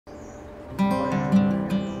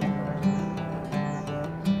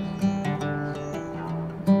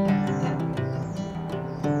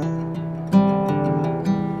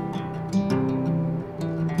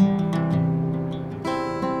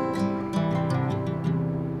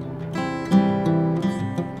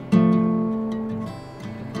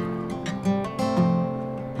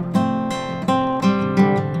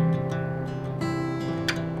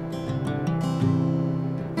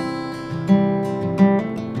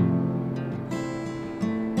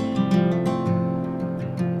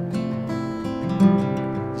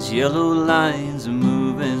Yellow lines are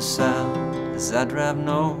moving south as I drive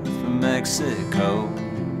north from Mexico.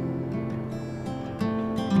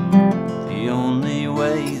 The only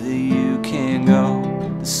way that you can go,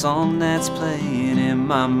 the song that's playing in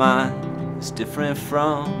my mind is different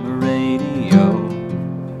from a radio.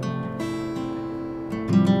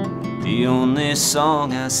 The only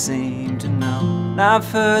song I seem to know, and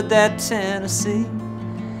I've heard that Tennessee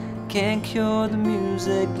can't cure the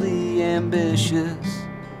musically ambitious.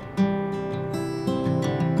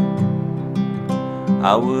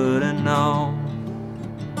 I would've known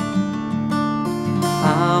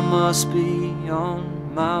I must be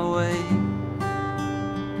on my way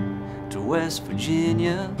to West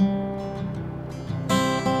Virginia.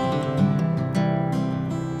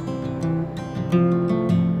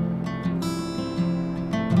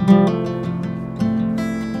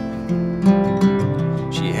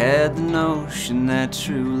 She had the notion that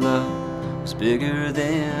true love was bigger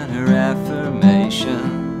than her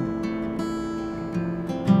affirmation.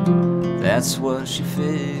 That's what she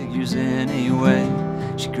figures anyway.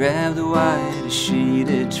 She grabbed the whitest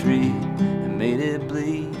sheeted tree and made it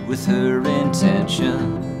bleed with her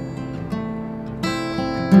intention.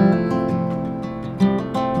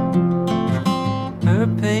 Her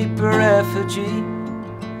paper effigy,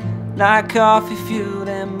 like coffee fueled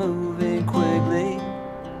and moving quickly.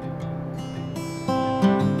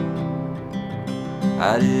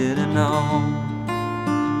 I didn't know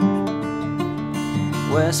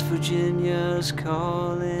West Virginia's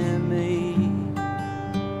calling me.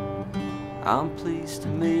 I'm pleased to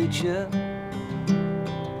meet you.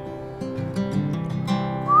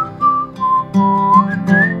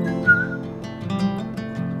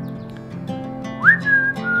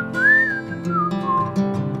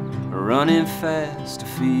 Running fast,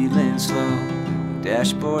 feeling slow. The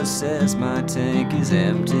dashboard says my tank is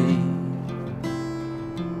empty.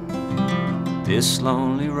 This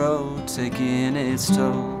lonely road taking its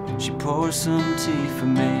toll. She pours some tea for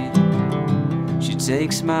me. She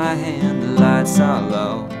takes my hand, the lights are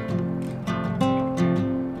low.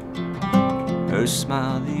 Her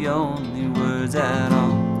smile, the only words at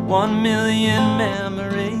all. 1 million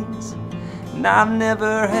memories, and I've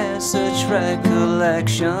never had such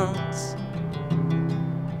recollections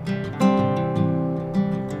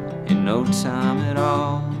in no time at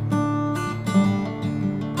all.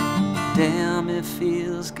 Damn, it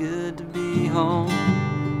feels good to be home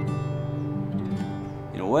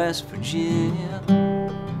in West Virginia.